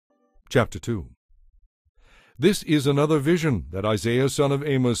Chapter 2. This is another vision that Isaiah son of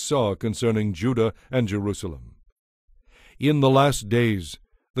Amos saw concerning Judah and Jerusalem. In the last days,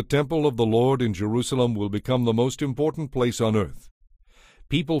 the temple of the Lord in Jerusalem will become the most important place on earth.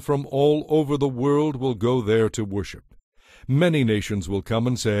 People from all over the world will go there to worship. Many nations will come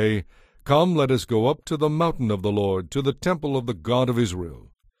and say, "Come, let us go up to the mountain of the Lord, to the temple of the God of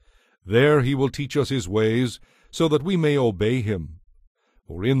Israel. There he will teach us his ways, so that we may obey him.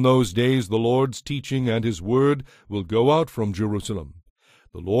 For in those days the Lord's teaching and his word will go out from Jerusalem.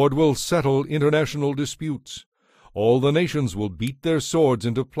 The Lord will settle international disputes. All the nations will beat their swords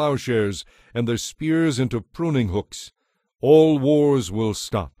into plowshares and their spears into pruning hooks. All wars will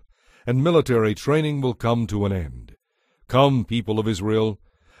stop, and military training will come to an end. Come, people of Israel,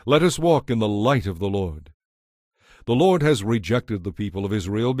 let us walk in the light of the Lord." The Lord has rejected the people of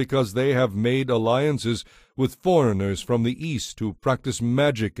Israel because they have made alliances with foreigners from the east who practice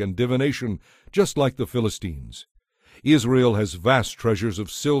magic and divination, just like the Philistines. Israel has vast treasures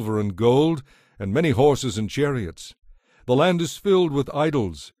of silver and gold, and many horses and chariots. The land is filled with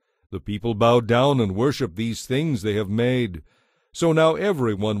idols. The people bow down and worship these things they have made. So now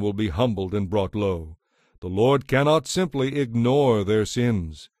everyone will be humbled and brought low. The Lord cannot simply ignore their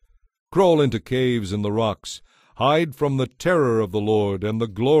sins. Crawl into caves in the rocks. Hide from the terror of the Lord and the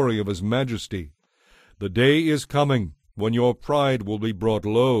glory of his majesty. The day is coming when your pride will be brought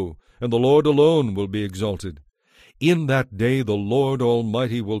low, and the Lord alone will be exalted. In that day the Lord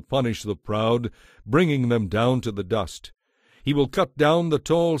Almighty will punish the proud, bringing them down to the dust. He will cut down the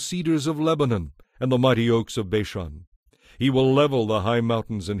tall cedars of Lebanon and the mighty oaks of Bashan. He will level the high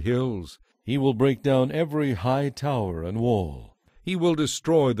mountains and hills. He will break down every high tower and wall. He will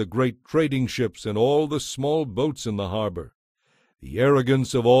destroy the great trading ships and all the small boats in the harbor. The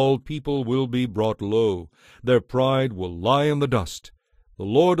arrogance of all people will be brought low. Their pride will lie in the dust. The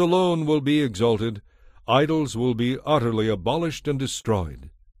Lord alone will be exalted. Idols will be utterly abolished and destroyed.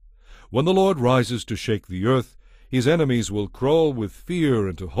 When the Lord rises to shake the earth, his enemies will crawl with fear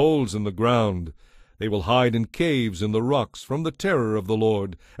into holes in the ground. They will hide in caves in the rocks from the terror of the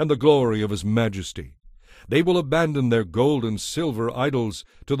Lord and the glory of his majesty. They will abandon their gold and silver idols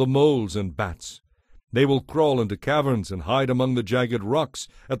to the moles and bats. They will crawl into caverns and hide among the jagged rocks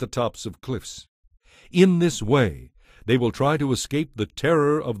at the tops of cliffs. In this way, they will try to escape the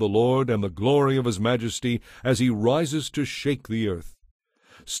terror of the Lord and the glory of his majesty as he rises to shake the earth.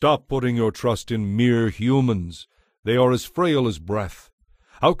 Stop putting your trust in mere humans. They are as frail as breath.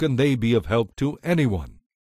 How can they be of help to anyone?